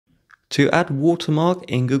To add watermark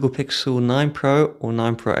in Google Pixel 9 Pro or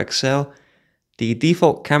 9 Pro XL, the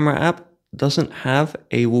default camera app doesn't have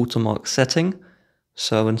a watermark setting,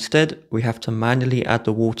 so instead we have to manually add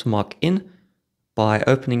the watermark in by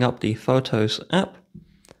opening up the Photos app.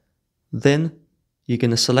 Then you're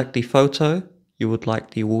going to select the photo you would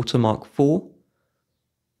like the watermark for.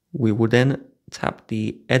 We will then tap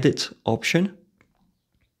the Edit option.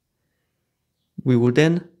 We will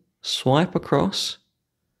then swipe across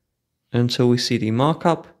until we see the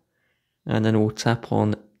markup, and then we'll tap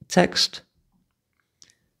on Text.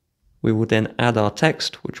 We will then add our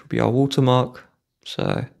text, which will be our watermark.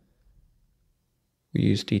 So we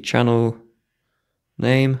use the channel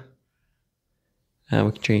name, and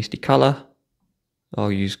we can change the color.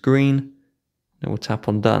 I'll use green, and we'll tap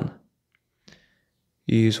on Done.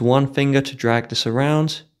 Use one finger to drag this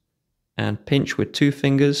around and pinch with two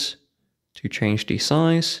fingers to change the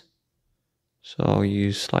size. So I'll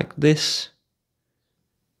use like this,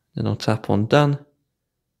 then I'll tap on Done,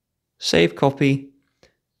 save copy,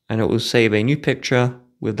 and it will save a new picture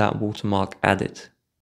with that watermark added.